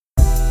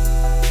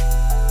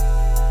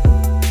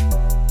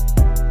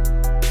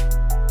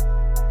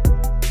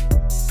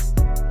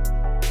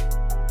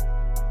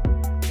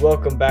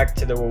Welcome back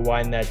to the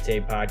Rewind That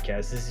Tape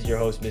podcast. This is your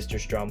host, Mr.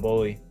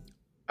 Stromboli.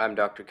 I'm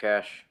Dr.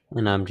 Cash.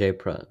 And I'm Jay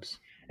Probs.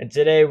 And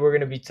today we're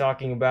going to be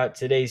talking about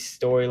today's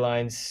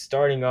storylines,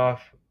 starting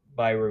off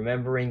by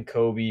remembering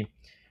Kobe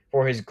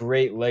for his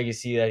great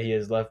legacy that he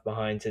has left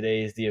behind.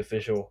 Today is the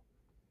official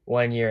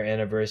 1 year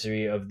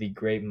anniversary of the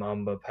great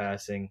Mamba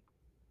passing.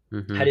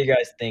 How hmm do you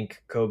guys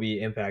think Kobe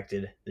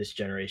impacted this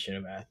generation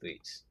of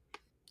athletes?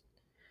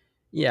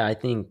 Yeah, I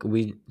think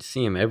we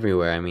see him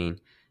everywhere. I mean,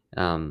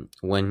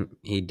 when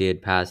he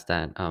did pass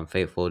that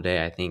fateful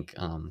day, I think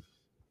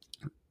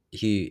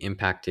he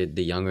impacted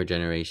the younger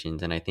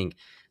generations, and I think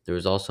there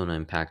was also an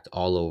impact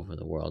all over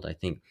the world. I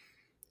think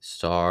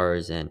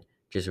stars and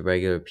just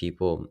regular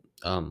people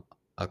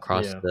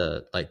across Yeah.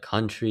 the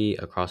country,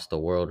 across the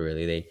world,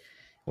 really, they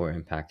were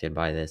impacted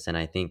by this. And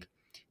I think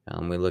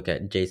we look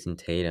at Jason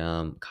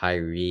Tatum,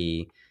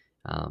 Kyrie,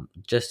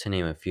 just to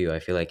name a few. I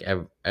feel like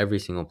every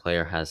single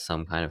player has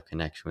some kind of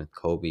connection with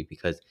Kobe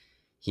because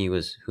he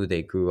was who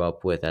they grew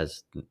up with,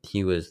 as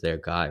he was their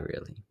guy,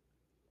 really.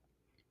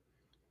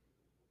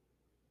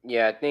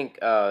 Yeah, I think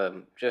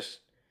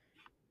just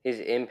his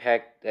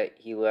impact that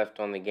he left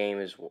on the game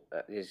is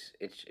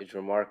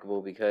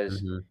remarkable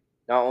because hmm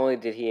not only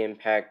did he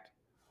impact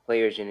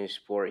players in his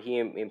sport, he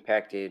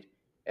impacted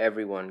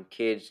everyone,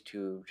 kids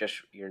to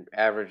just your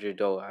average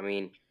adult. I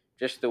mean,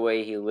 just the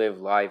way he lived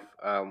life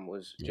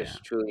was Yeah,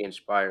 just truly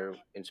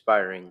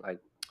inspiring. Like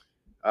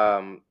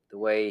the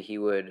way he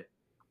would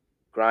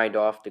grind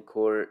off the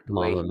court,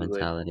 Mamba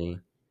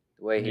mentality.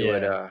 the way he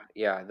would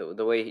Yeah.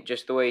 the way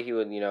just the way he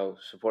would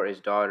support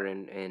his daughter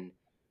in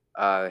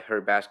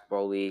her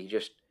basketball league,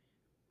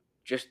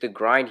 just the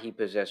grind he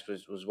possessed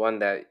was one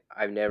that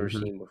I've never hmm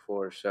seen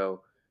before.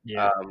 So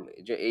Yeah.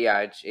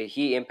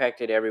 he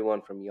impacted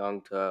everyone from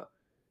young to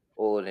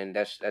old, and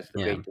that's the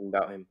Yeah. great thing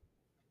about him.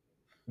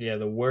 Yeah.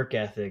 The work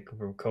ethic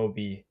from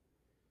Kobe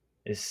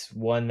is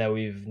one that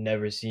we've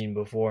never seen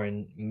before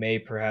and may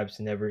perhaps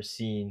never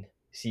see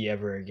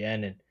ever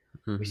again. And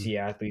we hmm see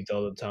athletes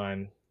all the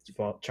time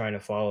trying to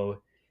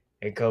follow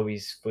in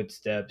Kobe's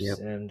footsteps. Yep.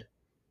 And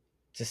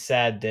it's a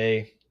sad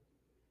day,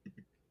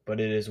 but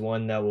it is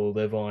one that will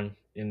live on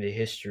in the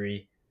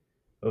history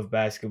of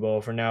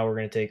basketball. For now, we're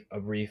going to take a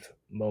brief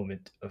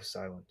moment of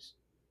silence.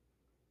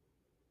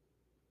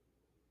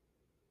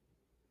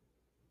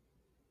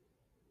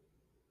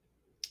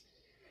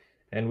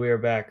 And we are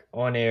back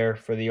on air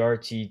for the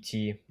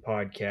RTT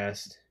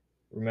podcast,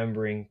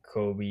 remembering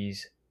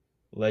Kobe's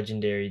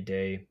legendary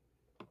day.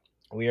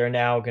 We are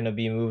now going to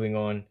be moving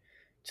on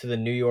to the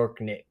New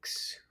York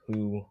Knicks,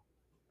 who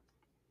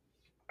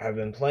have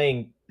been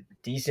playing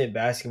decent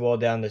basketball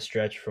down the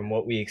stretch from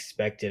what we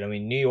expected. I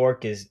mean, New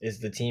York is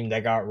the team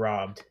that got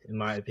robbed, in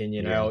my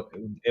opinion. Yeah.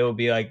 It will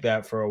be like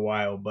that for a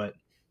while, but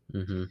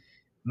hmm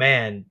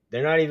man,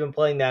 they're not even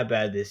playing that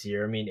bad this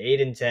year. I mean,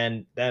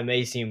 8-10, that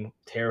may seem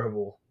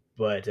terrible,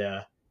 but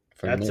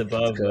For that's Knicks,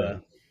 it's above.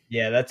 good.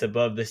 Yeah, that's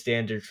above the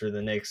standard for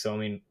the Knicks. So I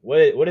mean,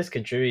 what has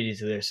contributed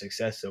to their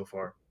success so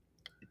far?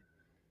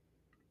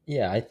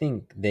 Yeah, I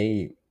think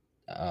they,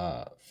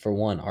 for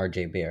one,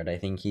 RJ Barrett. I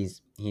think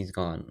he's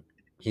gone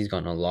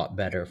a lot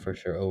better for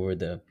sure over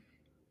the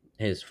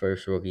his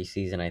first rookie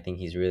season. I think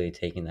he's really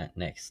taken that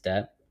next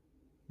step,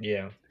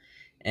 Yeah,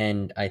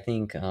 and I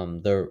think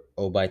the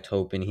Obi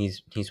Toppin,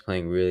 he's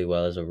playing really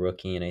well as a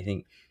rookie, and I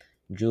think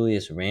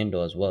Julius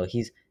Randle as well.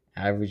 He's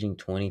averaging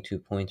 22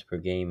 points per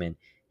game, and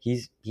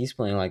he's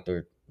playing like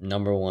their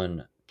number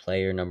one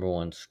player, number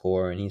one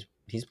scorer, and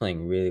he's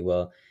playing really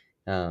well,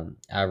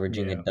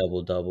 averaging a yeah,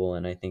 double double,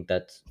 and I think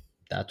that's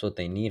what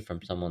they need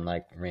from someone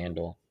like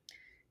Randall.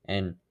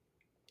 And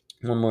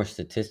one more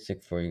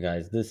statistic for you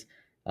guys: this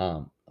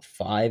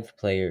five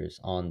players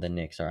on the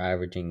Knicks are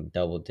averaging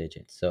double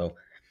digits. So,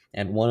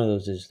 and one of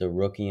those is the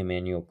rookie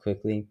Emmanuel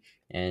Quickly,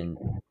 and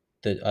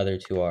the other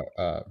two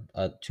are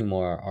two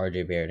more are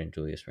RJ Barrett and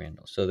Julius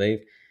Randle. So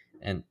they've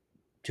and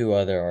two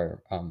other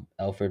are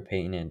Alfred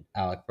Payton and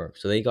Alec Burke.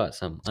 So they got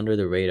some under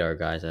the radar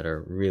guys that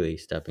are really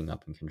stepping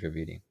up and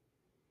contributing.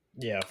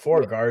 yeah.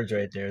 Four guards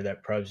right there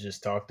that Prubs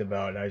just talked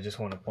about. I just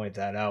want to point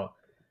that out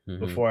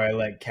hmm before I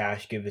let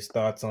Cash give his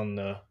thoughts on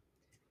the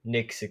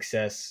Knicks'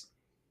 success.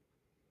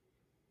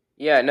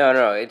 Yeah, no,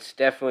 no, it's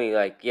definitely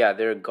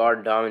they're a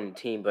guard dominant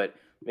team, but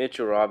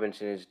Mitchell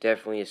Robinson is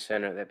definitely a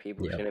center that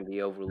people Yep. shouldn't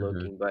be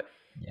hmm overlooking. But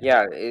Yeah.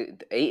 yeah,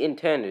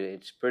 8-10,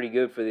 it's pretty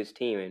good for this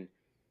team, and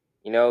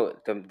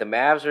the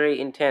Mavs are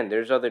 8-10.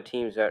 There's other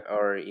teams that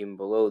are even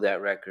below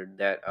that record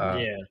that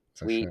Yeah. Yeah,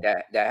 For sure.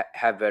 that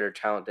have better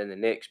talent than the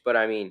Knicks. But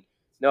I mean,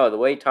 no, the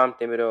way Tom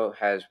Thibodeau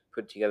has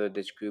put together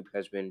this group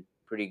has been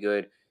pretty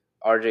good.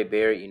 RJ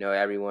Barrett,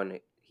 everyone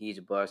he's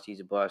a bust. He's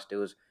a bust. It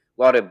was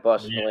a lot of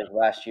busts like yeah,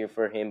 last year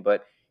for him,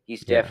 but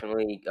he's Yeah.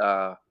 definitely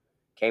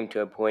came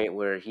to a point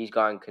where he's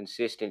gotten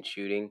consistent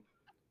shooting,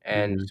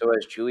 and hmm so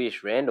has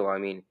Julius Randle. I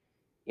mean,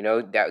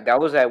 that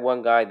was that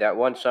one guy that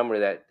one summer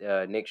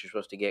that Knicks were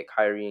supposed to get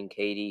Kyrie and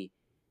KD.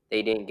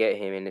 They didn't get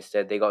him, and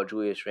instead they got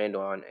Julius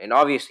Randle on. And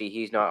obviously,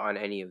 he's not on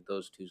any of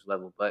those two's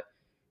level, but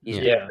he's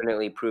Yeah. yeah,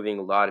 definitely proving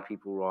a lot of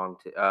people wrong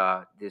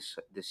this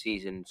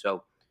season.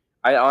 So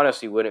I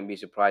honestly wouldn't be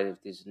surprised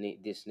if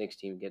this Knicks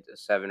team gets a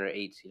 7 or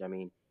 8 seed. I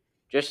mean,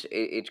 just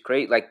it's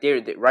great. Like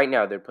right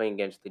now they're playing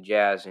against the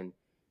Jazz, and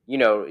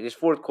this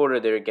fourth quarter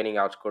they're getting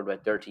outscored by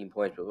 13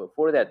 points. But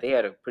before that, they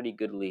had a pretty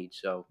good lead.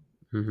 So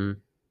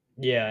Mm-hmm.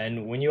 Yeah,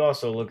 and when you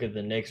also look at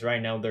the Knicks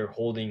right now, they're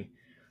holding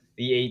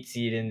the 8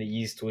 seed in the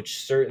East,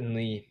 which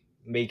certainly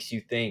makes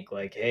you think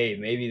like, hey,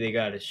 maybe they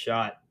got a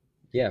shot.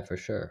 Yeah, for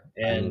sure.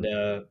 I And mean,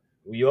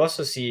 you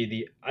also see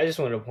the. I just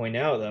want to point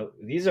out that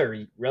these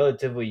are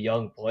relatively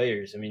young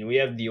players. I mean, we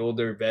have the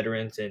older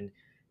veterans and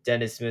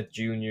Dennis Smith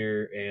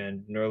Jr.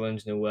 and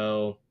Nerlens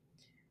Noel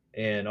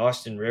and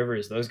Austin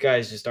Rivers. Those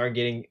guys just aren't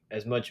getting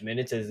as much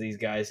minutes as these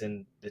guys,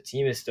 and the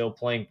team is still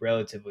playing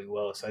relatively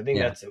well. So I think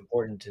yeah. that's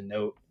important to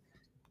note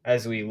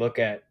as we look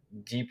at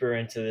deeper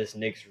into this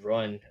Knicks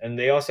run. And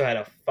they also had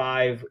a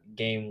 5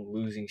 game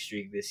losing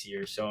streak this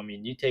year. So I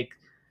mean, you take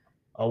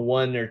a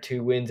 1 or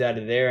 2 wins out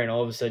of there, and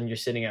all of a sudden you're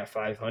sitting at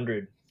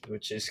 500,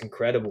 which is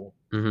incredible.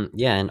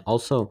 Yeah, and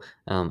also,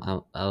 I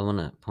want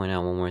to point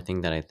out one more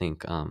thing that I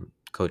think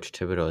Coach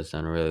Thibodeau has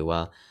done really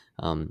well.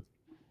 Um,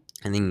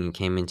 I think he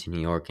came into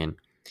New York and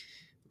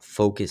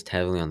focused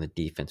heavily on the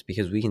defense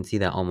because we can see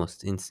that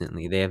almost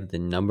instantly. They have the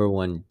number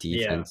one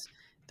Yeah, defense.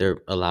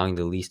 They're allowing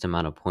the least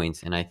amount of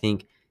points, and I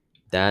think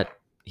that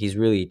he's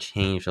really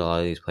changed a lot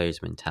of these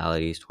players'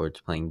 mentalities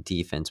towards playing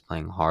defense,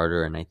 playing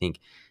harder, and I think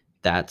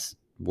that's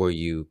where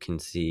you can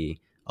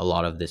see a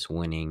lot of this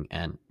winning,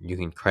 and you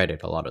can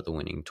credit a lot of the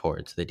winning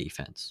towards the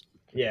defense.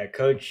 yeah.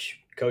 Coach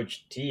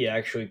T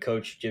actually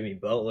coached Jimmy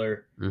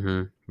Butler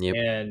Yep.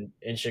 and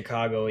in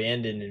Chicago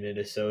and in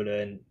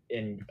Minnesota,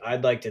 and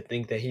I'd like to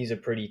think that he's a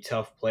pretty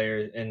tough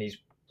player and he's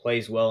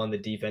plays well on the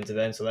defensive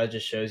end. So that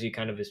just shows you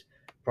kind of his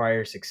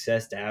prior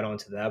success to add on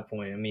to that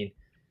point. I mean,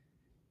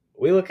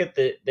 we look at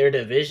their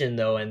division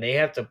though, and they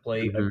have to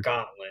play a hmm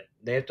gauntlet.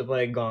 They have to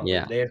play a gauntlet.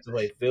 Yeah. They have to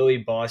play Philly,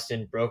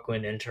 Boston,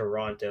 Brooklyn, and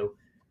Toronto.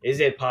 Is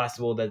it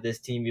possible that this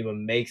team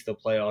even makes the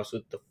playoffs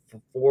with the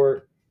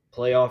four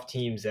playoff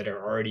teams that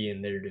are already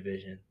in their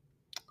division?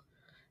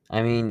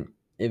 I mean,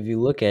 if you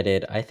look at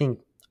it, I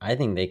think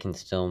they can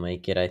still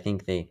make it.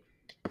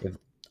 If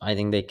I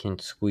think they can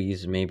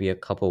squeeze maybe a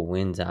couple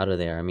wins out of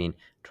there. I mean,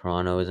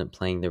 Toronto isn't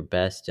playing their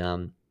best.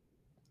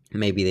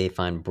 Maybe they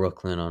find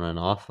Brooklyn on an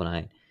off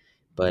night,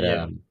 but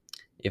Yeah,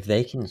 if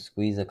they can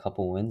squeeze a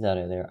couple wins out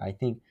of there, I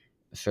think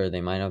sure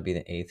they might not be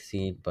the eighth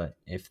seed, but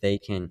if they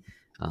can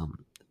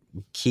um,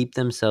 keep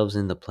themselves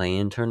in the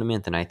play-in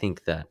tournament, then I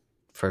think that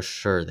for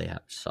sure they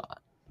have a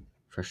shot.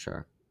 For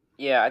sure.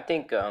 yeah, I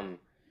think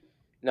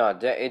no,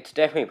 it's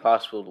definitely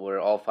possible where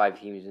all 5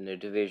 teams in their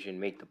division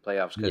make the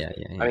playoffs. Because Yeah,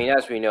 yeah, I yeah. mean,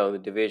 as we know, the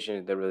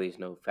division there really is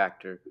no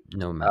factor.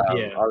 No matter.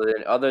 yeah,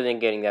 Other than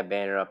getting that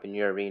banner up in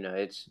your arena,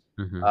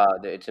 hmm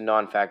it's a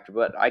non-factor.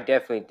 But I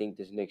definitely think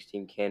this Knicks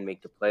team can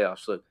make the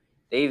playoffs. Look,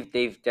 they've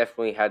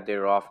definitely had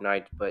their off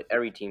night, but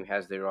every team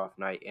has their off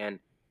night, and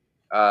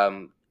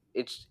um,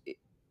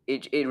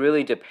 it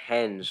really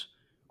depends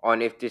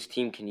on if this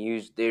team can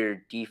use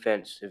their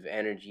defensive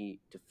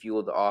energy to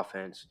fuel the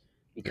offense.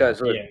 Yeah.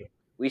 Because look, yeah,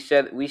 we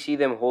see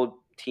them hold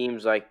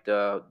teams like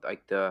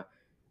the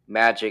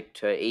Magic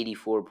to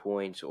 84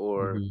 points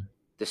or hmm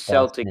the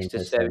Celtics Boston to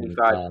to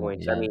 75 75.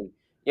 points. I Yeah. mean,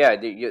 yeah,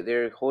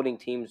 they're holding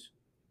teams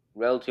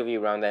relatively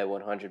around that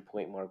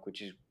 100-point mark,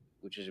 which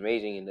is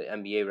amazing in the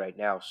NBA right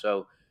now.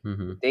 So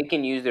if hmm they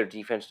can use their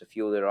defense to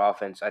fuel their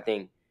offense, I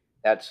think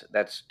that's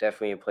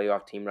definitely a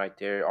playoff team right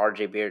there.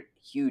 RJ Barrett,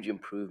 huge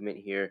improvement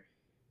here.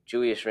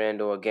 Julius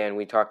Randle, again,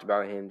 we talked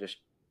about him, just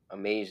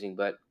amazing.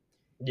 But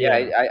yeah,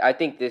 yeah, I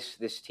think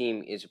this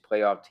team is a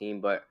playoff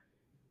team. But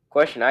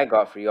question I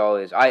got for y'all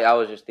is, I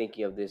was just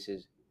thinking of this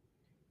is,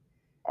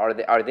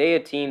 are they a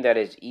team that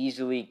is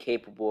easily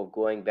capable of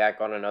going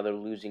back on another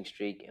losing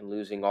streak and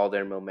losing all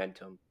their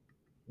momentum?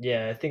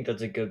 yeah. I think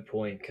that's a good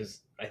point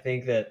because I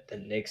think that the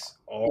Knicks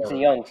It's a are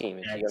young team.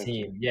 It's a that young team.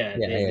 team. Yeah,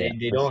 Yeah, yeah, yeah,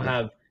 they for don't sure.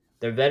 have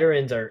their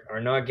veterans are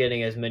not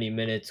getting as many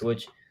minutes,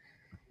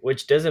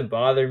 which doesn't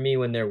bother me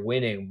when they're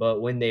winning,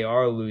 but when they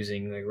are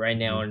losing, like right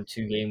now hmm on a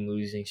 2 game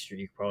losing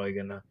streak, probably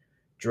gonna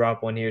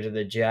drop one here to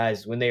the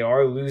Jazz. When they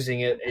are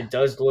losing it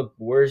does look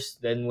worse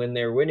than when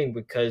they're winning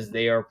because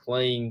they are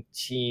playing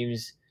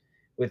teams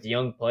with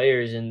young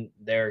players and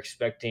they're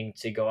expecting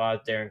to go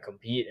out there and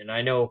compete. And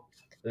I know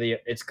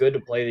it's good to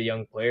play the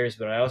young players,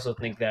 but I also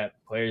think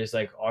that players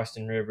like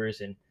Austin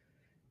Rivers and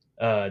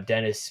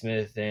Dennis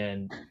Smith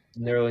and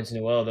Nerlens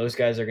Noel, those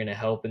guys are going to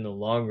help in the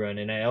long run.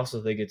 And I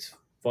also think it's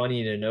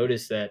funny to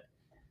notice that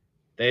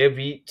they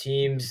beat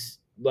teams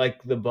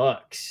like the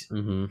Bucks,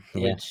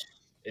 Yeah, which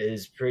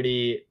is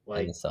pretty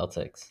and the like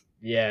Celtics.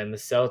 yeah, and the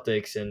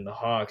Celtics and the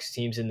Hawks,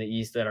 teams in the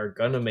East that are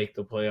gonna make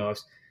the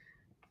playoffs,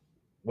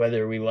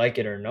 whether we like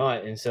it or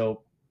not. And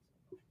so,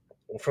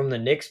 from the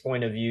Knicks'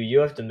 point of view, you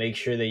have to make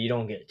sure that you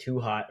don't get too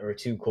hot or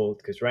too cold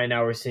because right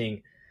now we're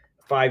seeing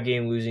a 5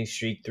 game losing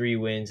streak, 3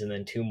 wins, and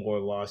then 2 more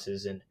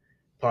losses, and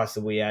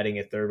possibly adding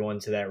a third one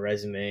to that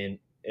resume.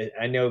 And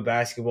I know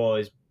basketball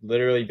is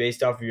literally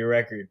based off of your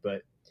record,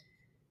 but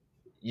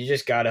you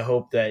just got to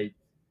hope that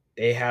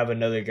they have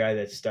another guy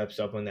that steps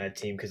up on that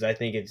team because I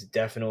think it's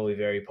definitely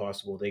very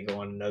possible they go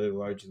on another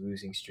large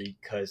losing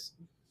streak because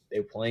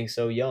they're playing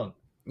so young.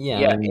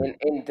 Yeah, Yeah, I mean,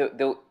 and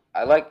the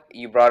I like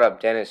you brought up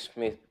Dennis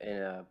Smith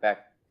and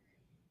back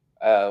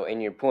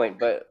in your point,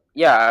 but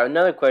yeah,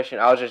 another question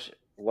I was just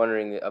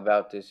wondering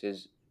about this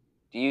is,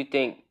 do you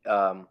think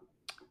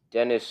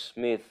Dennis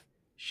Smith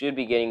should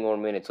be getting more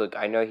minutes? Look,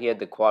 I know he had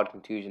the quad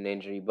contusion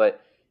injury,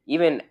 but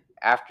even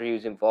after he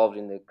was involved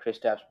in the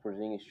Kristaps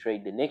Porzingis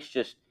trade, the Knicks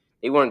just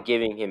they weren't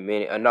giving him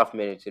enough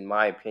minutes, in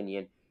my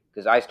opinion,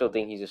 because I still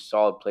think he's a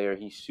solid player.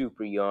 He's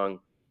super young,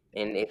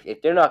 and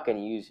if they're not going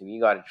to use him, you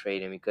got to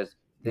trade him because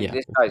yeah,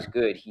 this for guy's sure.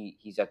 good.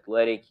 He's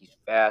athletic, he's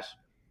fast,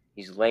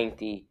 he's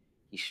lengthy,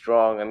 he's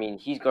strong. I mean,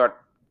 he's got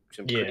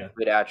some pretty Yeah,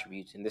 good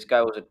attributes, and this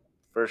guy was a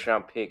first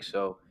round pick,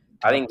 so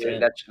I top think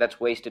 10. that's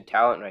wasted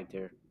talent right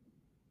there.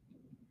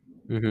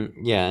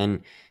 Yeah,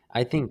 and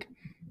I think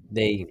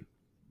they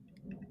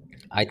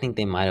I think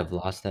they might have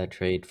lost that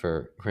trade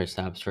for Chris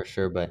Kristaps for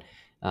sure, but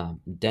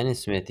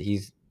Dennis Smith,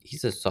 he's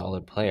a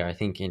solid player. I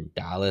think in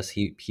Dallas,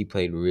 he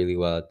played really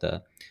well at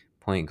the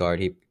point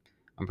guard.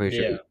 I'm pretty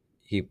sure Yeah,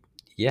 he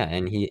yeah,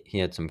 and he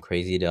had some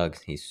crazy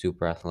dugs. He's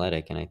super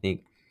athletic, and I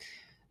think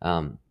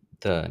um,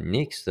 the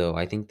Knicks, though,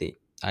 I think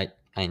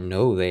I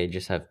know they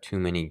just have too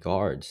many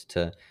guards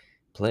to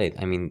play.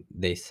 I mean,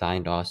 they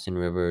signed Austin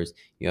Rivers.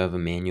 You have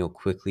Emmanuel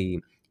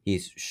quickly.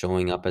 He's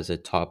showing up as a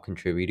top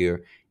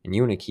contributor, and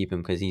you want to keep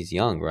him because he's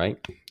young, right?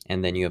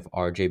 And then you have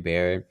R.J.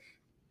 Barrett,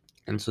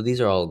 and so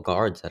these are all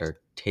guards that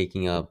are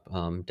taking up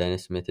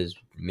Dennis Smith's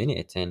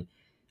minutes. And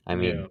I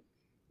yeah, mean,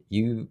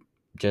 you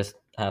just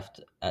have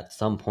to at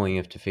some point you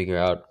have to figure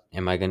out,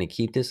 am I going to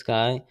keep this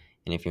guy?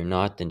 And if you're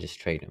not, then just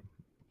trade him.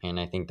 And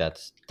I think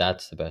that's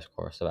the best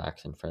course of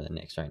action for the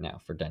Knicks right now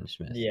for Dennis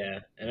Smith. yeah.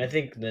 And I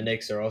think the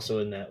Knicks are also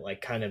in that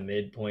like kind of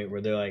midpoint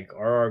where they're like,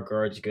 are our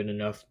guards good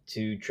enough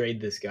to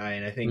trade this guy?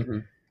 And I think Hmm.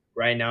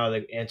 right now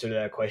the answer to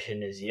that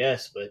question is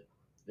yes, but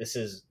this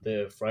is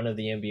the front of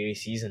the NBA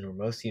season where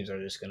most teams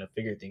are just going to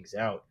figure things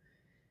out.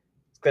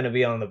 It's going to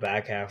be on the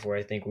back half where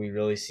I think we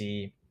really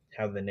see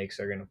how the Knicks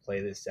are going to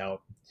play this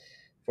out.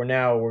 For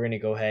now, we're going to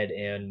go ahead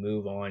and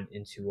move on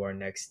into our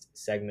next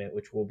segment,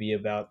 which will be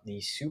about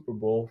the Super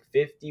Bowl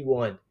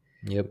 51.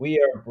 Yep. We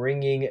are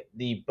bringing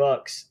the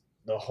Bucks,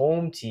 the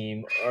home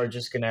team, are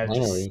just going to have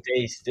to Finally.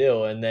 stay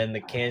still, and then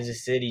the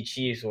Kansas City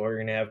Chiefs are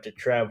going to have to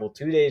travel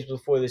 2 days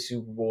before the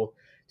Super Bowl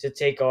to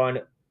take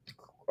on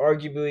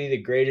arguably the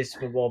greatest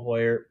football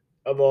player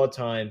of all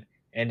time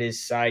and his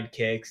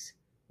sidekicks,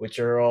 which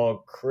are all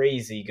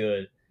crazy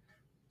good.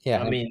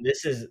 I Yeah. mean,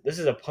 this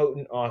is a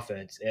potent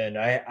offense, and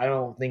I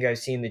don't think I've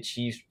seen the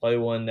Chiefs play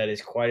one that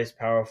is quite as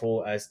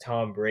powerful as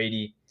Tom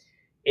Brady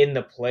in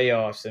the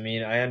playoffs. I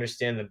mean, I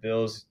understand the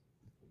Bills;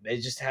 they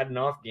just had an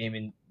off game,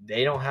 and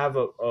they don't have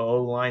a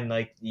O line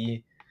like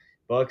the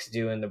Bucks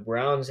do. And the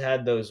Browns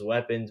had those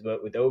weapons,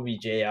 but with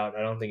OBJ out,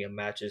 I don't think it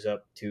matches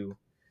up to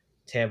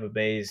Tampa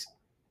Bay's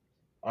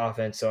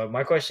offense. So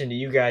my question to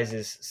you guys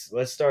is: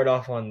 let's start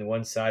off on the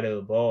one side of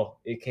the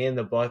ball. Can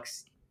the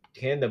Bucks?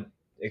 Can the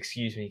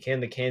excuse me? Can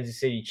the Kansas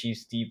City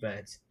Chiefs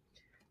defense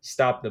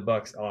stop the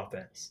Bucks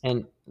offense?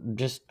 And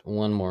just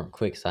one more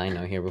quick side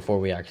note here before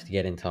we actually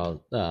get into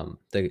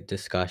the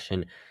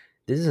discussion.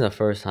 This is the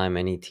first time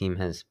any team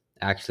has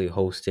actually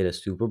hosted a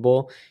Super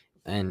Bowl,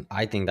 and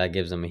I think that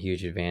gives them a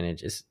huge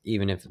advantage. It's,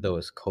 even if there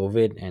was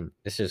COVID, and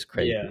it's just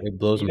crazy. Yeah, It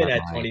blows my even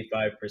at mind.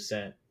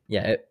 25%.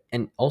 Yeah,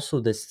 and also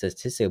this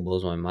statistic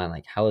blows my mind.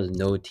 Like, how has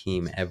no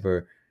team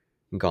ever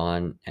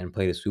gone and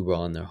played a Super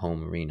Bowl in their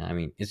home arena? I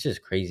mean, it's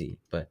just crazy.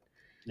 But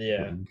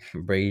Yeah,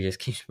 Brady just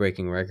keeps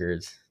breaking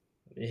records.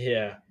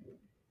 yeah.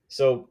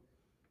 So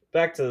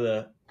back to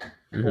the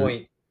Hmm.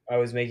 point I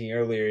was making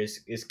earlier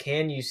is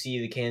can you see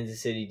the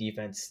Kansas City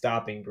defense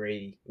stopping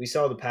Brady? We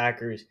saw the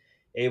Packers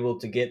able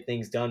to get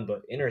things done,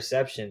 but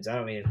interceptions.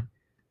 I mean,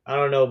 I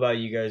don't know about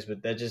you guys,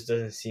 but that just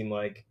doesn't seem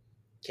like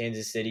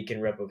Kansas City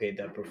can replicate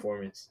that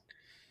performance.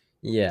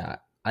 Yeah,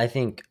 I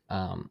think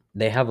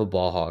they have a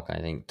ball hawk. I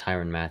think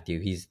Tyron Matthew.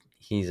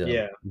 He's a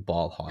Yeah,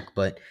 ball hawk,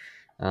 but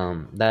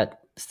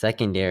that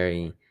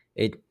secondary,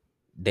 it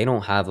they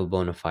don't have a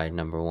bona fide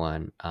number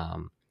one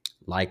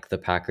like the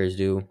Packers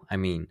do. I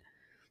mean,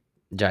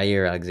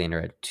 Jair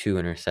Alexander had two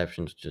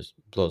interceptions, just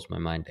blows my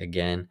mind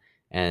again.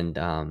 And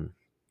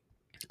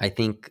I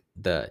think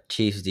the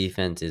Chiefs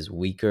defense is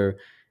weaker.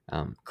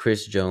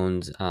 Chris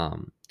Jones,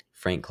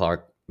 Frank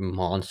Clark,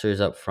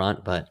 monsters up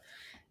front, but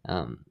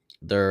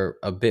they're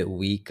a bit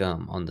weak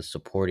on the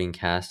supporting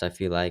cast. I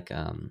feel like,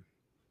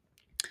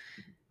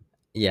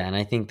 yeah, and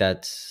I think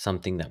that's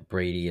something that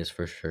Brady is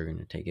for sure going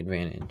to take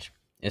advantage,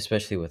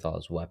 especially with all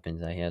his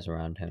weapons that he has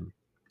around him.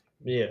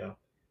 yeah.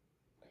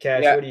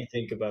 Cash, Yeah, what do you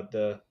think about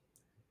the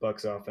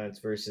Bucks offense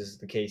versus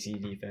the KC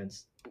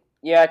defense?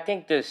 yeah. I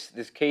think this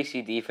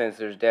KC defense.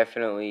 There's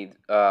definitely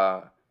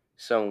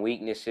some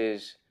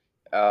weaknesses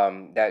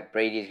that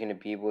Brady is going to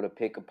be able to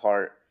pick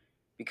apart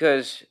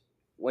because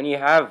when you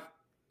have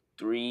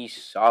three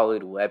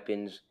solid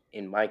weapons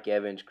in Mike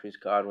Evans, Chris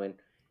Godwin.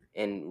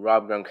 and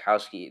Rob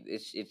Gronkowski,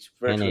 it's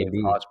And virtually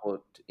AB.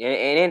 impossible.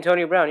 And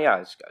Antonio Brown,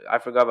 yeah, I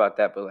forgot about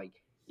that, but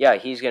like, yeah,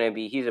 he's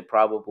a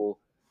probable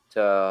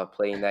to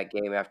play in that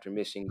game after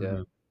missing the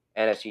Hmm.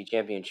 NFC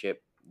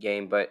Championship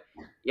game. But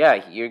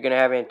yeah, you're gonna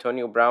have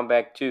Antonio Brown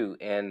back too,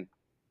 and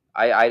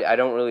I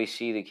don't really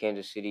see the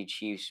Kansas City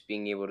Chiefs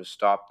being able to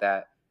stop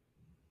that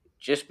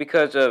just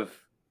because of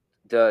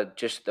the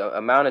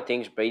amount of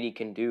things Brady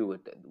can do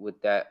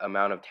with that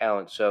amount of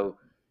talent. So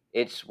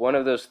it's one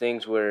of those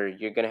things where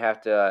you're gonna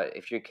have to,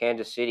 if you're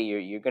Kansas City,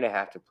 you're gonna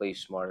have to play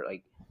smart.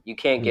 Like you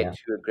can't get Yeah,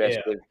 too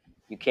Yeah, aggressive.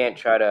 You can't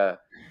try to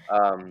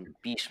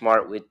be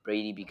smart with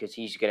Brady because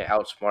he's gonna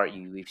outsmart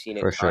you. We've seen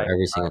it for sure. time and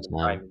Every single time and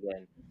time. time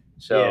again.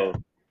 yeah, So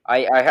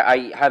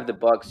I have the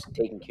Bucks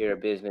taking care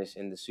of business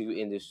in the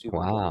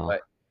Super Bowl, Wow.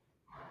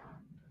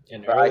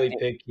 an but I early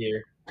think pick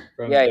here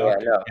from yeah, yeah,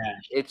 Dr. no.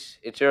 Cash.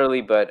 It's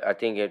early, but I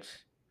think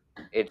it's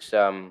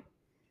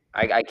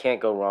I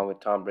can't go wrong with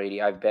Tom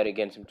Brady. I've bet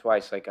against him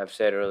twice, like I've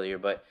said earlier.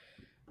 But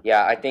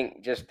yeah, I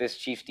think just this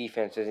Chiefs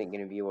defense isn't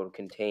going to be able to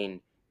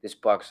contain this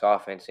Bucks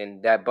offense,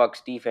 and that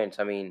Bucks defense.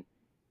 I mean,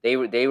 they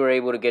were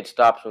able to get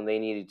stops when they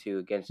needed to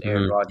against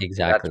Aaron Hmm. Rodgers,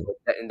 and Exactly.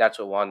 that's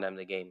what won them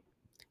the game.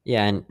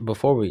 Yeah, and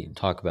before we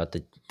talk about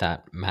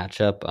that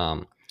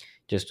matchup,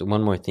 just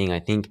one more thing. I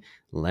think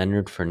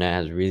Leonard Fournette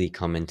has really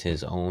come into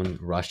his own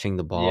rushing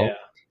the ball, Yeah,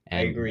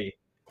 I and agree.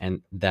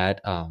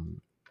 that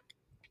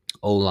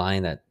O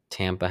line that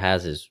Tampa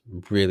has is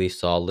really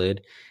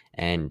solid.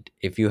 And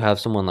if you have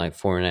someone like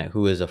Fournette,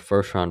 who is a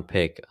first round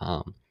pick,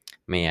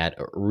 may add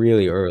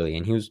really early,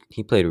 and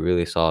he played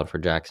really solid for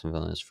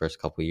Jacksonville in his first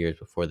couple years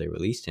before they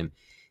released him,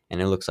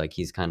 and it looks like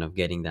he's kind of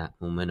getting that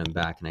momentum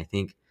back. And I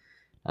think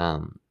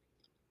um,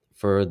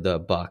 for the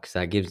Bucks,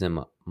 that gives them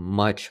a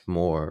much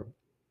more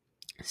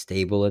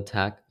stable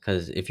attack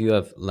because if you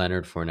have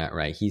Leonard Fournette,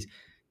 right, he's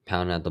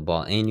pounding at the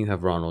ball, and you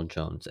have Ronald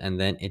Jones, and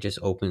then it just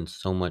opens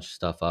so much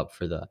stuff up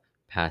for the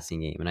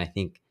passing game. And I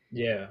think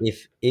Yeah,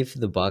 if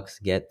the Bucks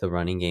get the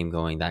running game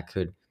going, that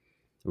could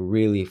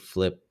really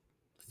flip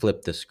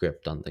the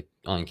script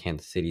on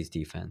Kansas City's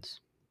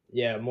defense.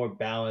 yeah, more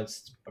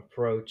balanced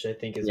approach, I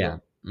think, is Yeah.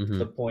 what Hmm.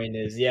 the point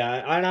is. Yeah,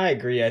 and I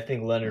agree. I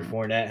think Leonard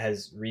Fournette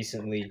has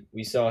recently,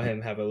 we saw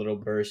him have a little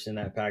burst in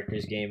that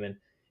Packers game, and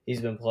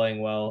he's been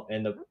playing well.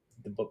 And the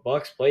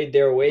Bucks played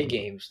their away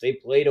games. They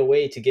played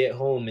away to get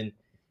home, and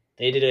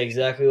they did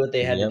exactly what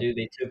they had to Yep. do.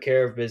 They took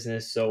care of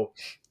business. So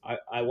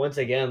I once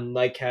again,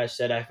 like Cash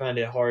said, I found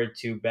it hard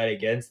to bet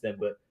against them.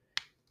 But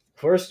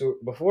first,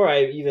 before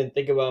I even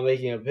think about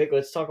making a pick,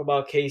 let's talk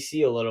about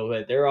KC a little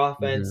bit. Their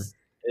Hmm. offense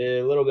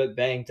a little bit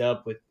banged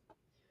up with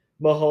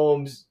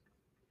Mahomes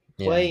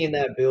Yeah. playing in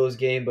that Bills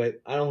game,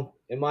 but I don't.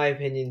 In my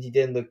opinion, he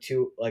didn't look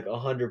too like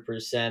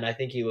 100%. I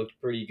think he looked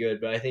pretty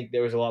good, but I think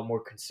there was a lot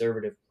more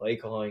conservative play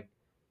calling.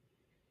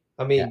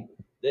 I Yeah. mean,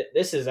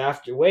 this is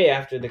after way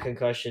after the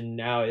concussion.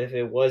 Now, if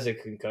it was a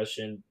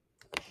concussion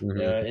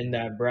Hmm. in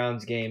that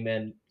Browns game,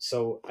 and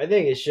so I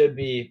think it should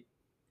be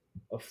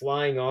a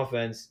flying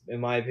offense,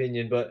 in my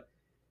opinion. But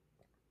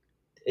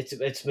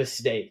it's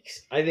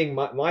mistakes. I think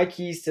my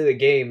keys to the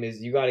game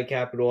is you got to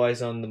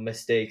capitalize on the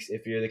mistakes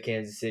if you're the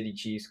Kansas City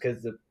Chiefs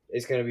because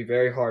it's going to be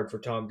very hard for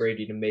Tom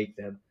Brady to make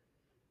them.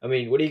 I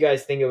mean, what do you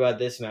guys think about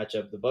this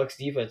matchup? The Bucks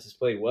defense has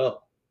played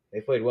well.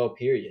 They played well.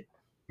 Period.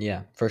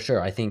 Yeah, for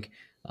sure. I think,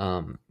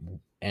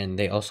 and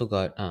they also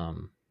got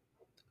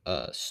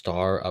a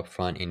star up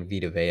front in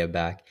Vita Vea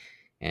back,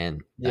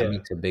 and that Yeah,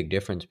 makes a big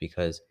difference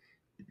because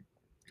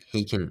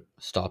he can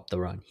stop the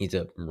run. He's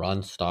a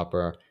run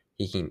stopper.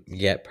 He can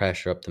get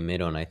pressure up the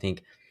middle, and I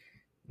think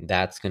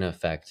that's going to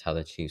affect how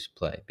the Chiefs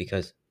play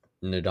because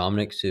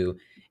Dominic Sue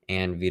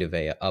and Vita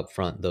Vea up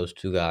front, those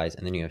two guys,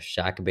 and then you have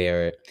Shaq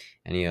Barrett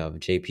and you have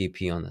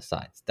JPP on the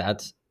sides.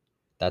 That's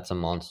a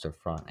monster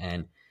front,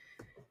 and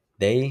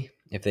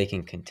if they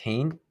can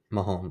contain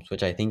Mahomes,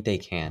 which I think they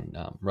can,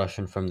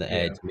 rushing from the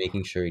edge, yeah,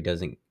 making sure he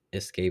doesn't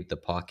escape the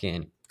pocket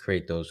and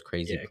create those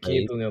crazy yeah.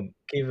 plays.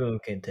 Keep them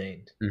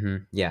contained.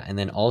 Yeah, and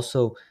then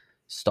also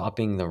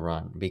stopping the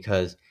run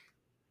because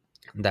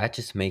that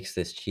just makes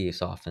this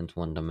Chiefs offense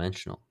one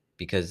dimensional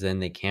because then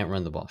they can't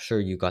run the ball. Sure,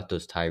 you got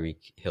those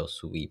Tyreek Hill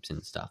sweeps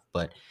and stuff,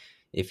 but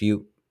if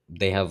you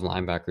they have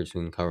linebackers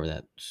who can cover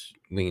that.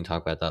 We can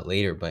talk about that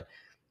later, but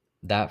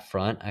that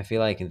front, I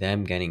feel like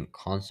them getting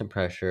constant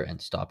pressure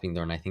and stopping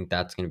the run, I think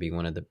that's going to be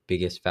one of the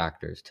biggest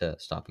factors to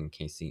stopping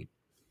KC.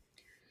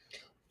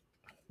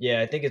 Yeah,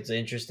 I think it's an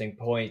interesting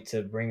point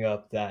to bring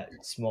up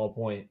that small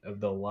point of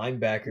the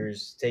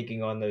linebackers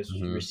taking on those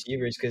Hmm.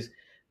 receivers because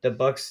the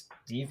Bucks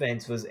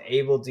defense was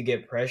able to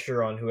get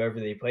pressure on whoever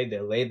they played. They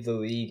led the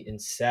league in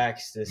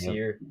sacks this Yep.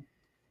 year,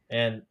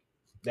 and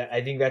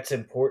I think that's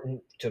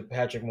important to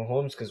Patrick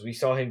Mahomes because we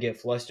saw him get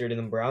flustered in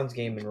the Browns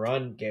game and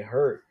run get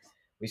hurt.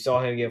 We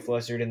saw him get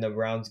flustered in the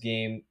Browns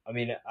game. I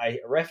mean,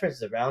 I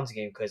referenced the Browns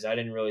game because I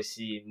didn't really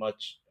see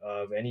much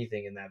of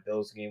anything in that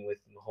Bills game with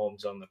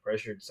Mahomes on the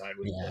pressured side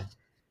with the Yeah.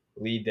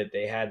 lead that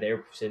they had. They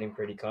were sitting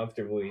pretty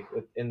comfortably.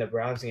 In the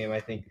Browns game, I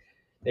think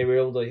they were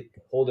able to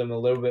hold him a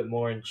little bit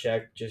more in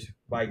check just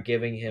by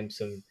giving him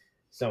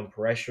some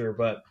pressure.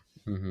 But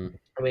Hmm.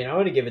 I mean, I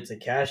want to give it to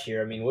Cash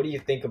here. I mean, what do you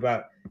think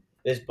about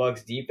this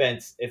Bucks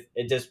defense? If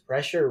it does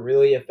pressure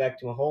really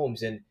affect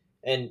Mahomes,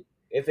 and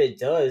if it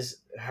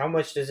does, how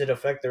much does it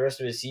affect the rest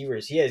of the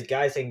receivers? He has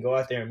guys that can go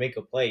out there and make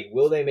a play.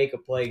 Will they make a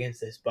play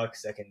against this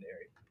Bucks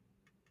secondary?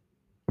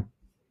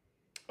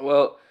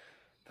 Well,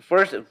 the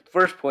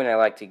first point I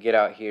like to get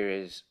out here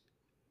is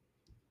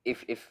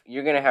if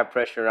you're gonna have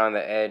pressure on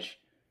the edge,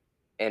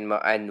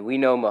 and we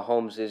know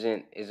Mahomes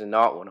is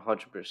not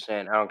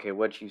 100%. I don't care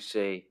what you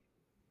say,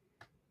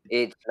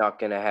 it's not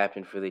gonna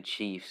happen for the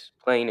Chiefs.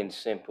 Plain and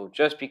simple.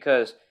 Just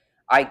because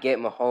I get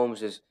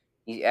Mahomes is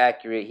he's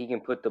accurate, he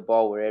can put the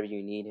ball wherever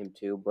you need him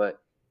to,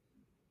 but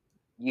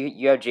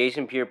you have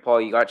Jason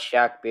Pierre-Paul, you got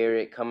Shaq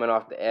Barrett coming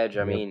off the edge.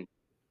 I Yep. mean,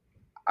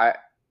 I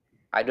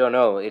I don't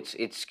know. It's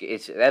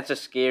that's a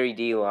scary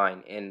D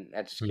line and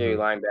that's a scary Hmm.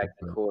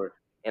 linebacking core.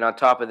 And on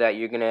top of that,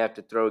 you're gonna have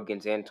to throw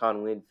against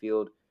Anton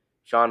Winfield,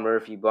 Sean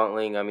Murphy,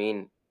 Buntling. I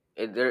mean,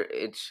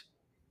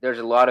 there's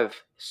a lot of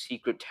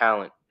secret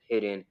talent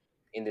hidden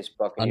in this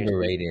Buccaneers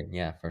team. Underrated,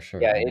 yeah, for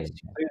sure. Yeah, it's Underrated.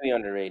 completely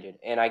underrated,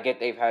 and I get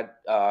they've had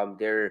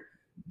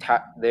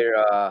ta- their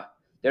uh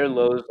their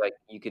lows, like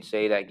you could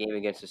say that game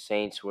against the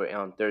Saints where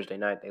on Thursday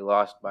night they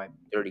lost by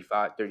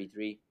 35,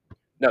 33,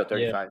 no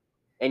Yeah, 35.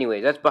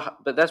 Anyways,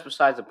 but that's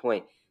besides the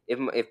point. If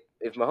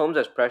Mahomes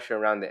has pressure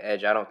around the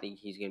edge, I don't think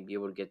he's going to be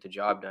able to get the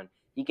job done.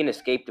 He can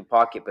escape the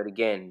pocket, but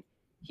again,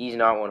 he's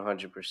not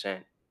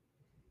 100%.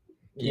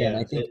 Yeah, and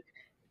I yeah, think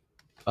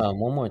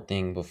one more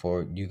thing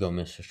before you go,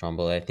 Mr.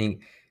 Strombo. I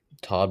think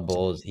Todd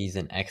Bowles, he's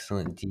an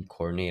excellent D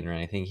coordinator, and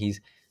I think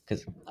he's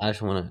because I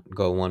just want to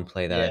go one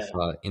play that I yeah,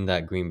 saw in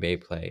that Green Bay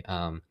play,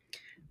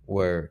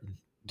 where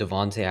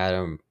Devontae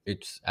Adam,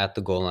 it's at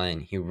the goal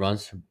line, he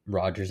runs to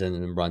Rodgers and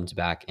then runs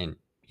back, and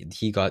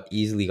he got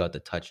easily got the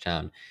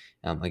touchdown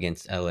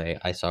against LA.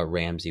 I saw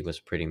Ramsey was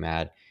pretty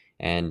mad,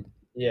 and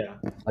yeah,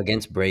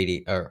 against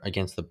Brady or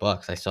against the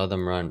Bucks, I saw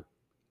them run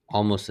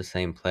almost the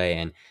same play,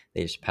 and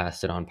they just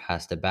passed it on,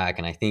 passed it back,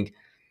 and I think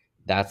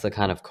that's the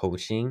kind of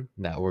coaching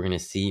that we're gonna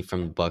see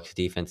from the Bucks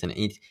defense, and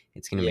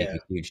it's gonna make yeah, a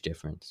huge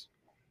difference.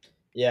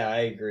 yeah.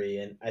 I agree,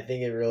 and I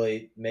think it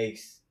really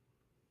makes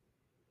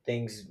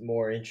things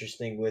more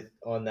interesting with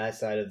on that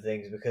side of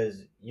things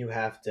because you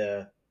have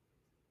to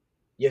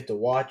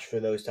watch for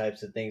those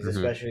types of things, Hmm.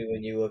 especially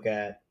when you look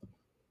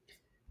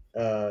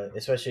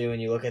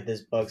at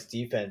this Bucks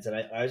defense. And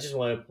I just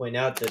want to point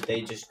out that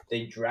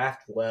they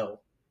draft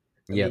well.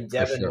 I mean, Yep,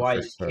 for sure,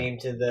 for sure.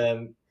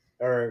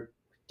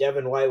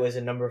 Devin White was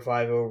a number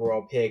 5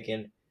 overall pick,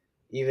 and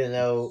even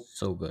though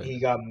So good. he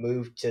got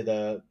moved to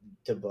the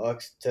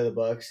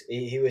Bucks,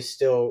 he was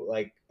still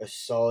like a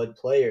solid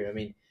player. I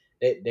mean,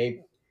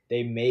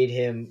 they made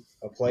him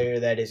a player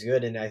that is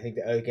good, and I think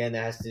that, again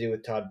that has to do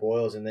with Todd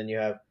Boyles, and then you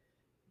have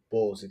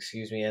Bulls,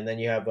 excuse me, and then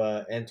you have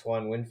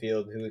Antoine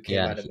Winfield who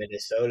came Yeah, out of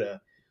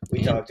Minnesota. We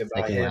and talked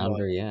about second him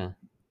rounder, on yeah.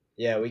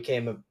 yeah, we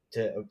came up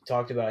to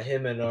talked about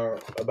him and our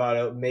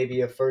about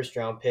maybe a first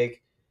round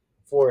pick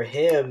for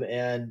him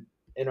and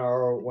in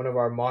our one of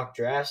our mock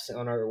drafts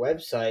on our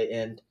website,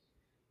 and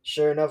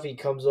sure enough he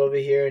comes over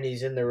here and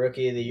he's in the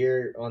rookie of the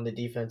year on the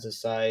defensive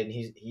side, and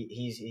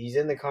he's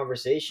in the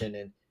conversation.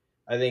 And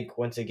I think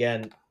once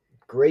again,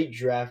 great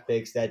draft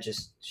picks that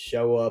just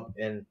show up,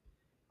 and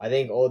I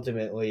think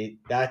ultimately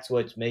that's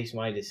what makes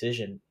my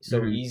decision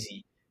so Hmm.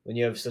 easy when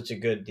you have such a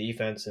good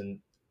defense.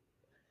 And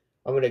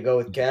I'm going to go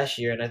with Cash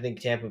here, and I think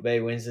Tampa Bay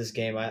wins this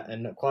game.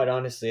 And quite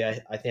honestly, I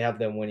think have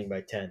them winning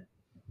by 10.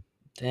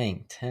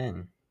 Dang,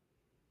 10.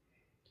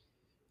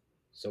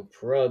 So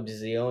Probs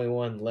is the only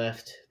one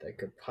left that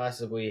could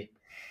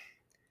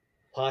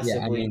Yeah,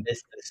 I possibly mean,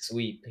 miss the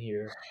sweep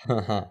here.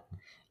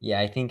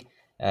 yeah,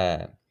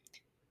 uh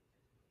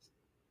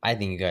I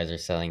think you guys are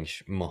selling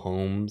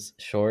Mahomes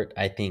short.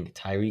 I think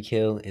Tyreek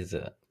Hill is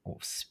a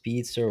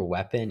speedster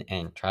weapon,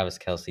 and Travis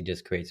Kelsey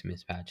just creates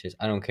mismatches.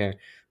 I don't care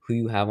who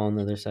you have on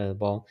the other side of the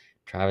ball.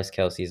 Travis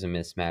Kelsey is a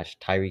mismatch.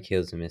 Tyreek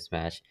Hill is a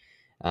mismatch.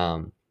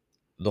 Um,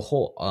 the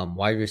whole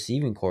wide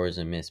receiving core is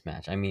a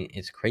mismatch. I mean,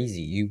 it's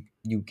crazy.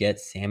 You get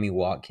Sammy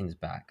Watkins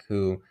back,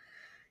 who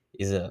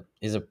is a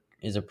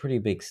pretty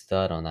big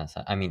stud on that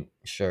side. I mean,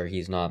 sure,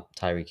 he's not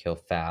Tyreek Hill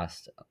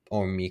fast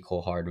or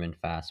Miko Hardman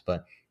fast,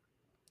 but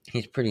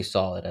he's pretty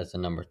solid as a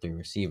number 3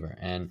 receiver.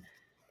 And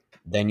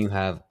then you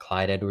have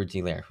Clyde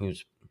Edwards-Helaire,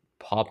 who's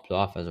popped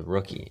off as a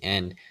rookie.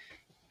 And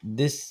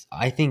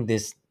I think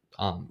this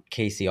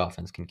KC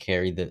offense can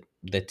carry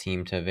the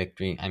team to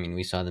victory. I mean,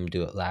 we saw them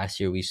do it last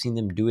year. We've seen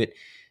them do it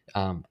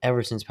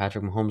ever since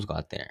Patrick Mahomes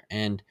got there.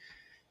 And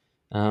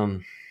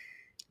um,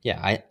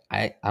 yeah,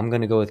 I'm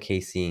gonna go with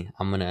KC.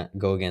 I'm gonna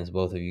go against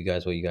both of you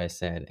guys, what you guys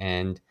said,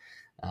 and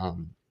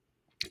um,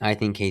 I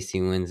think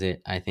KC wins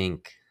it. I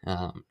think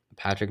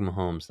Patrick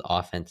Mahomes, the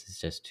offense is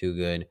just too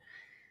good,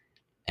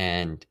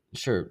 and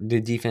sure, the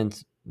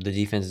defense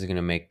is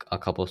gonna make a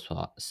couple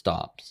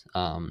stops.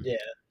 Yeah,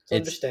 it's It's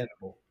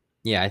understandable.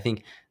 Yeah, I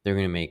think they're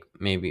gonna make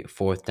maybe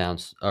fourth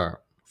downs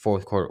or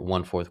fourth quarter,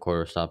 one fourth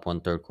quarter stop,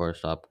 one third quarter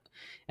stop,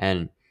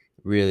 and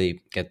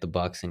really get the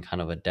Bucks in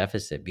kind of a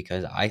deficit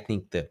because I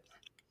think that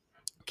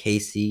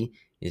KC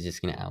is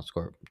just going to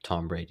outscore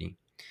Tom Brady.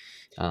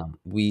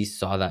 We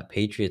saw that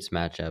Patriots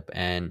matchup,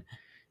 and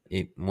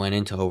it went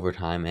into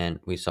overtime, and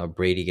we saw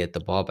Brady get the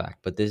ball back.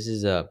 But this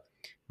is a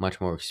much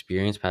more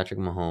experienced Patrick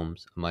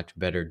Mahomes, a much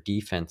better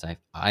defense.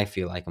 I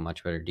feel like a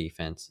much better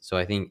defense. So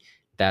I think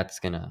that's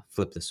gonna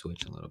flip the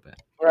switch a little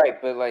bit. Right,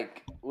 but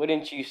like,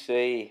 wouldn't you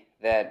say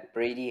that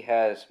Brady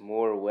has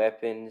more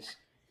weapons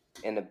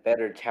and a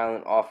better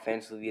talent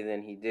offensively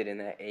than he did in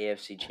that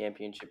AFC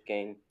Championship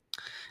game?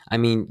 I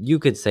mean, you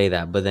could say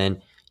that, but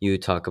then you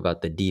talk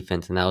about the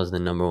defense, and that was the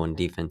number one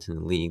defense in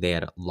the league. They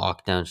had a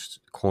lockdown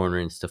corner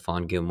in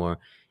Stephon Gilmore,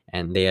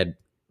 and they had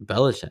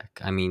Belichick.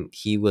 I mean,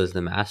 he was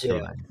the Yeah.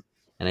 mastermind,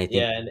 and I think.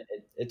 Yeah, and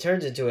it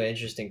turns into an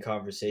interesting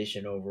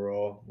conversation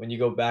overall when you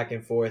go back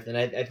and forth. And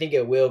I think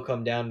it will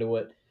come down to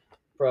what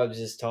Probs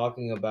is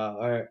talking about,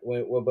 or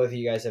what both of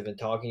you guys have been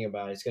talking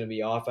about. It's going to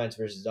be offense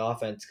versus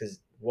offense because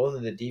both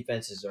of the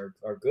defenses are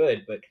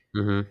good.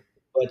 Hmm.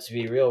 But to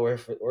be real,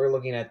 we're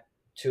looking at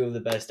two of the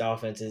best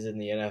offenses in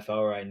the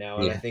NFL right now.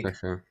 And I Yeah, for think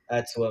sure.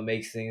 that's what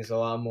makes things a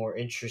lot more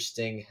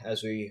interesting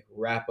as we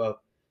wrap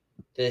up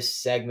this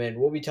segment.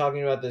 We'll be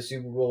talking about the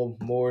Super Bowl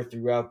more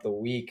throughout the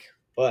week,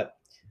 but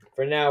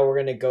for now, we're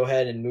going to go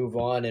ahead and move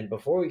on. And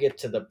before we get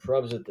to the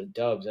probs with the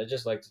dubs, I'd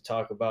just like to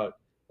talk about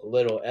a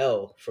little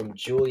L from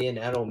Julian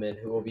Edelman,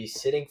 who will be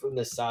sitting from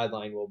the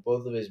sideline while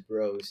both of his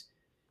bros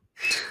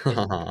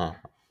go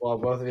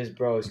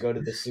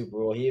to the Super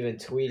Bowl. He even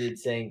tweeted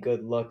saying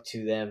good luck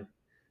to them.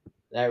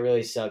 That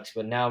really sucks.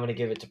 But now I'm going to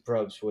give it to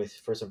probs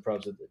for some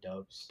probs with the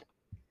dubs.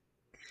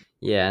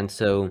 Yeah, and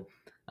so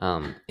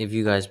if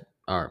you guys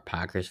are a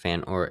Packers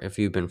fan, or if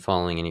you've been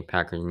following any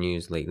Packers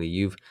news lately,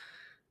 you've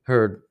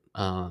heard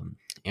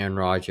Aaron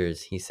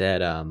Rodgers. He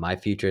said, "My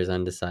future is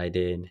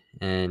undecided,"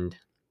 and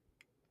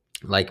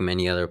like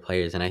many other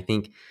players. And I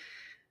think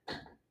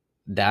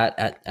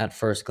that at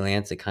first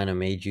glance, it kind of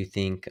made you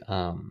think,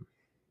 "Oh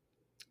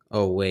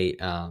wait,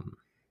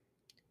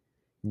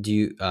 do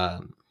you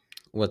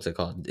what's it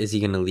called? Is he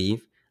gonna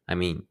leave?" I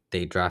mean,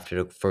 they drafted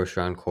a first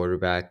round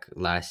quarterback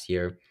last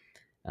year.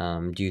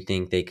 Do you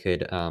think they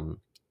could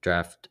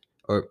draft,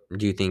 or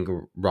do you think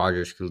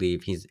Rodgers could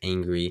leave? He's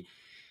angry,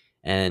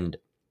 and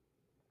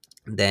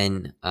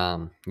then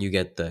you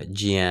get the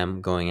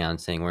GM going out and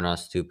saying we're not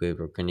stupid,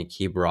 we're going to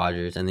keep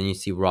Rodgers, and then you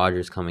see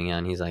Rodgers coming out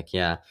and he's like,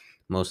 yeah,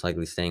 most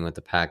likely staying with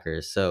the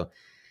Packers. So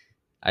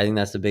I think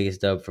that's the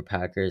biggest dub for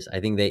Packers. I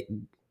think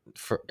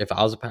if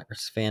I was a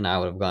Packers fan, I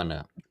would have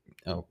gotten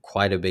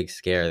quite a big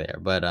scare there.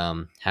 But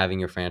having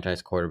your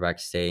franchise quarterback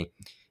stay,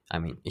 I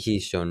mean,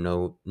 he's shown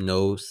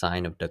no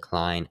sign of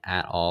decline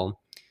at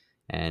all.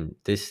 And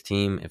this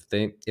team, if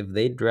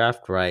they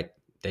draft right,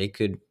 they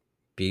could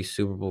be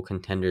Super Bowl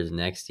contenders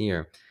next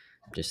year.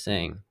 Just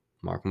saying,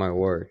 mark my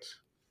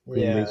words.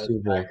 Green Bay Yeah,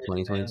 Super Bowl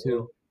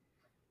 2022.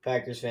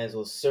 Packers fans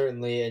will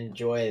certainly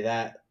enjoy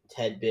that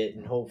tidbit,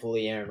 and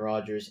hopefully Aaron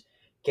Rodgers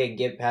can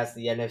get past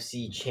the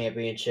NFC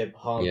Championship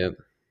hump Yep.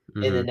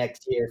 in the Hmm.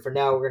 next year. For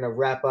now, we're going to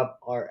wrap up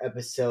our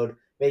episode.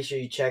 Make sure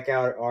you check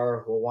out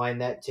our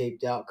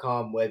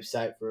rewindthattape.com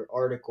website for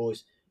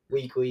articles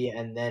weekly,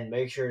 and then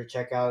make sure to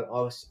check out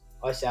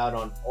us out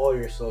on all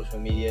your social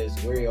medias.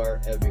 We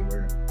are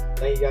everywhere.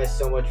 Thank you guys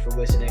so much for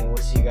listening. We'll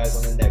see you guys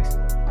on the next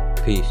one.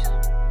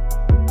 Peace.